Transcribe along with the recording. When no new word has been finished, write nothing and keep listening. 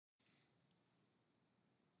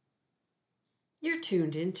You're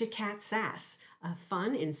tuned in to Cat Sass, a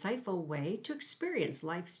fun, insightful way to experience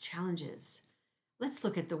life's challenges. Let's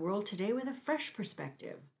look at the world today with a fresh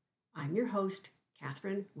perspective. I'm your host,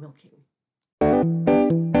 Catherine Wilking.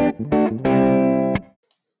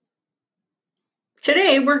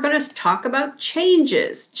 Today, we're going to talk about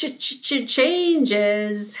changes.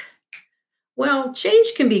 Changes. Well,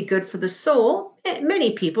 change can be good for the soul, and many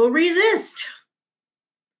people resist.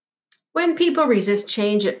 When people resist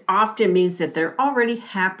change, it often means that they're already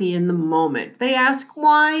happy in the moment. They ask,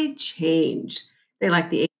 why change? They like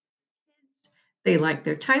the kids, they like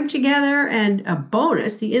their time together, and a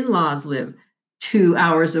bonus, the in laws live 2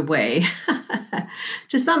 hours away.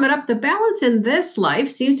 To sum it up, the balance in this life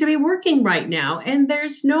seems to be working right now, and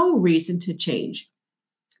there's no reason to change.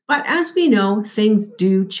 But as we know, things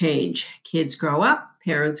do change. Kids grow up,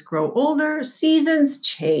 parents grow older, seasons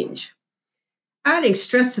change. Adding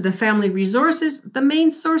stress to the family resources, the main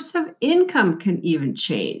source of income can even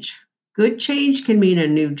change. Good change can mean a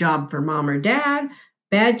new job for mom or dad.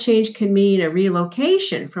 Bad change can mean a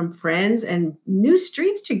relocation from friends and new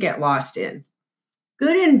streets to get lost in.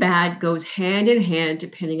 Good and bad goes hand in hand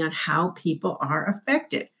depending on how people are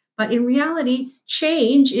affected. But in reality,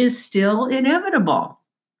 change is still inevitable.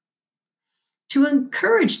 To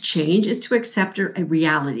encourage change is to accept a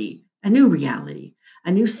reality, a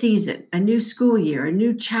new season, a new school year, a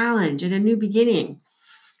new challenge, and a new beginning.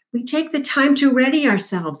 We take the time to ready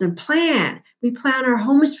ourselves and plan. We plan our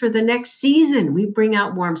homes for the next season. We bring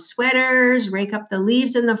out warm sweaters, rake up the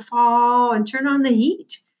leaves in the fall, and turn on the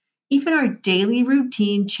heat. Even our daily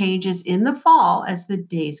routine changes in the fall as the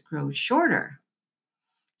days grow shorter.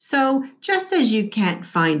 So, just as you can't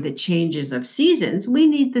find the changes of seasons, we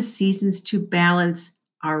need the seasons to balance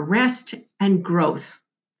our rest and growth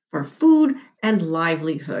for food and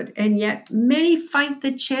livelihood. And yet, many fight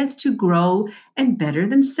the chance to grow and better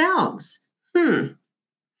themselves.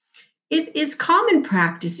 It is common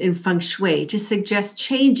practice in feng shui to suggest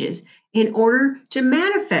changes in order to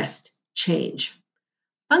manifest change.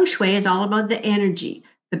 Feng shui is all about the energy,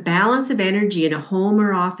 the balance of energy in a home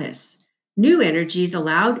or office. New energy is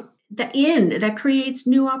allowed that creates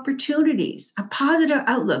new opportunities, a positive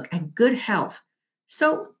outlook, and good health.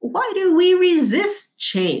 So, why do we resist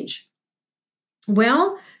change?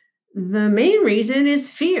 Well, the main reason is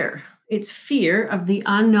fear. It's fear of the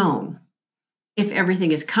unknown. If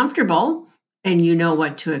everything is comfortable and you know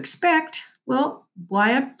what to expect, well,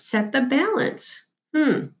 why upset the balance?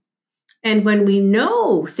 And when we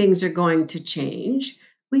know things are going to change,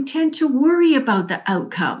 we tend to worry about the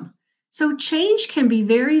outcome. So change can be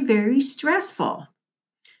very, very stressful.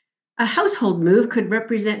 A household move could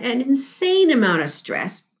represent an insane amount of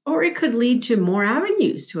stress, or it could lead to more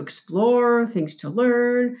avenues to explore, things to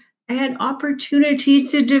learn, and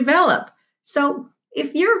opportunities to develop. So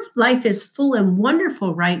if your life is full and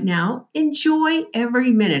wonderful right now, enjoy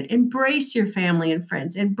every minute, embrace your family and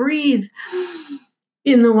friends, and breathe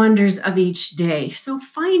in the wonders of each day. So,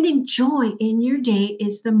 finding joy in your day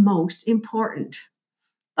is the most important.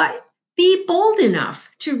 But be bold enough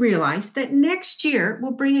to realize that next year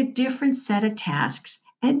will bring a different set of tasks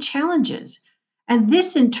and challenges. And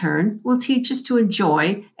this, in turn, will teach us to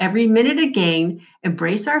enjoy every minute again,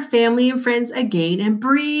 embrace our family and friends again, and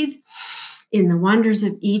breathe in the wonders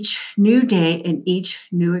of each new day and each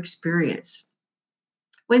new experience.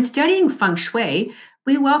 When studying feng shui,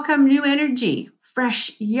 we welcome new energy,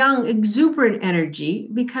 fresh, young, exuberant energy,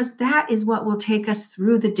 because that is what will take us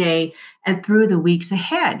through the day and through the weeks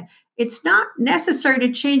ahead. It's not necessary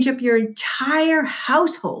to change up your entire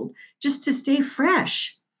household just to stay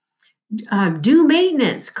fresh. Do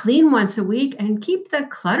maintenance, clean once a week, and keep the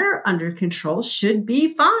clutter under control should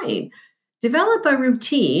be fine. Develop a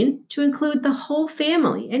routine to include the whole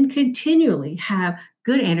family and continually have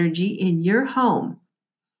good energy in your home.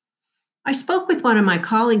 I spoke with one of my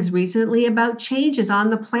colleagues recently about changes on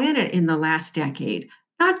the planet in the last decade,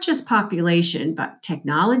 not just population, but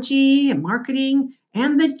technology and marketing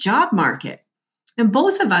and the job market. And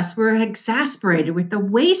both of us were exasperated with the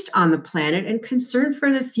waste on the planet and concerned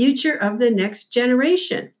for the future of the next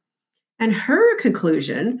generation. And her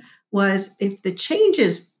conclusion was if the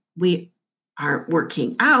changes we aren't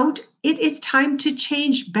working out, it is time to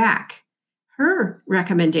change back. Her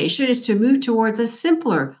recommendation is to move towards a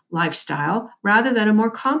simpler lifestyle rather than a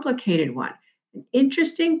more complicated one. An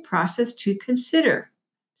interesting process to consider.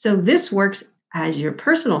 So, this works as your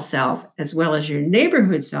personal self, as well as your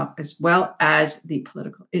neighborhood self, as well as the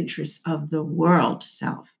political interests of the world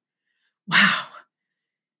self. Wow.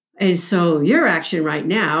 And so, your action right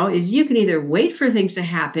now is you can either wait for things to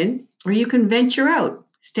happen or you can venture out.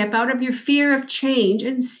 Step out of your fear of change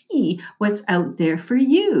and see what's out there for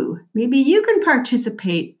you. Maybe you can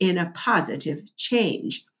participate in a positive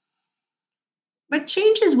change. But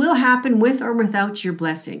changes will happen with or without your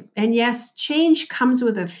blessing. And yes, change comes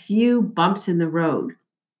with a few bumps in the road.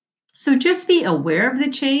 So just be aware of the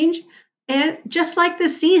change and just like the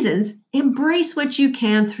seasons, embrace what you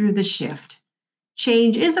can through the shift.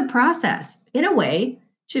 Change is a process, in a way,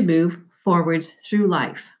 to move forwards through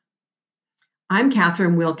life. I'm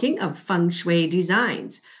Catherine Wilking of Feng Shui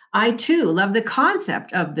Designs. I too love the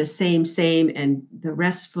concept of the same, and the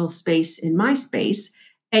restful space in my space.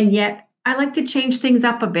 And yet, I like to change things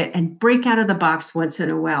up a bit and break out of the box once in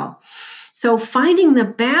a while. So, finding the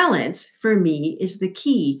balance for me is the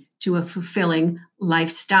key to a fulfilling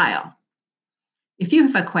lifestyle. If you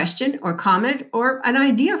have a question or comment or an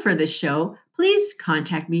idea for this show, please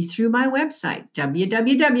contact me through my website,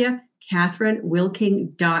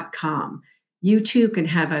 www.catherinewilking.com. You too can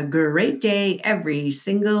have a great day every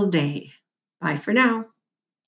single day. Bye for now.